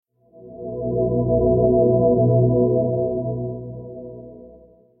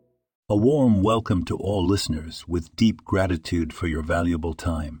warm welcome to all listeners with deep gratitude for your valuable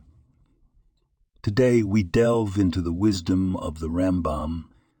time. Today we delve into the wisdom of the Rambam,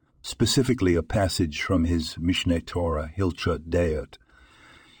 specifically a passage from his Mishneh Torah, Hilchot Deot,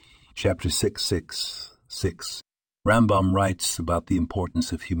 chapter 6:6. Rambam writes about the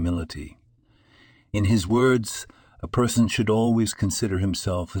importance of humility. In his words, a person should always consider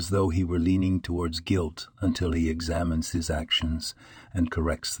himself as though he were leaning towards guilt until he examines his actions and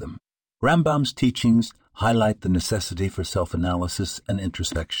corrects them. Rambam's teachings highlight the necessity for self-analysis and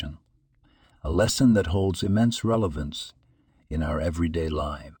introspection, a lesson that holds immense relevance in our everyday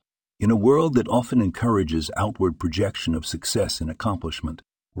life. In a world that often encourages outward projection of success and accomplishment,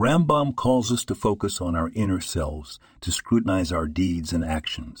 Rambam calls us to focus on our inner selves, to scrutinize our deeds and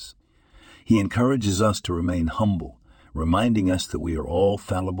actions. He encourages us to remain humble, reminding us that we are all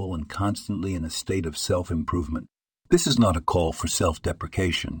fallible and constantly in a state of self-improvement. This is not a call for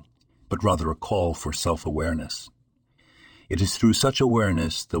self-deprecation, but rather a call for self-awareness. It is through such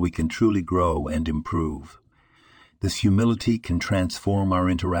awareness that we can truly grow and improve. This humility can transform our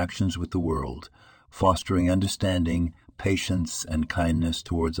interactions with the world, fostering understanding, patience, and kindness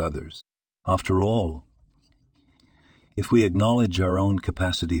towards others. After all, if we acknowledge our own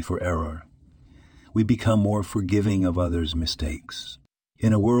capacity for error, we become more forgiving of others' mistakes.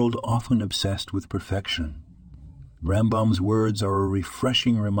 In a world often obsessed with perfection, Rambam's words are a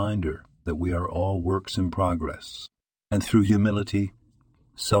refreshing reminder that we are all works in progress, and through humility,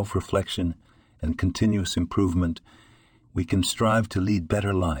 self-reflection, and continuous improvement, we can strive to lead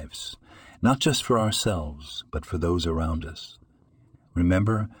better lives, not just for ourselves, but for those around us.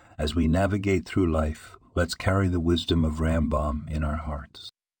 Remember, as we navigate through life, let's carry the wisdom of Rambam in our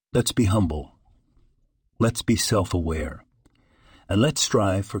hearts. Let's be humble. Let's be self-aware. And let's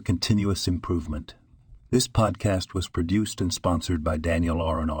strive for continuous improvement. This podcast was produced and sponsored by Daniel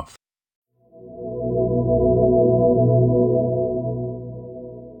Aronoff.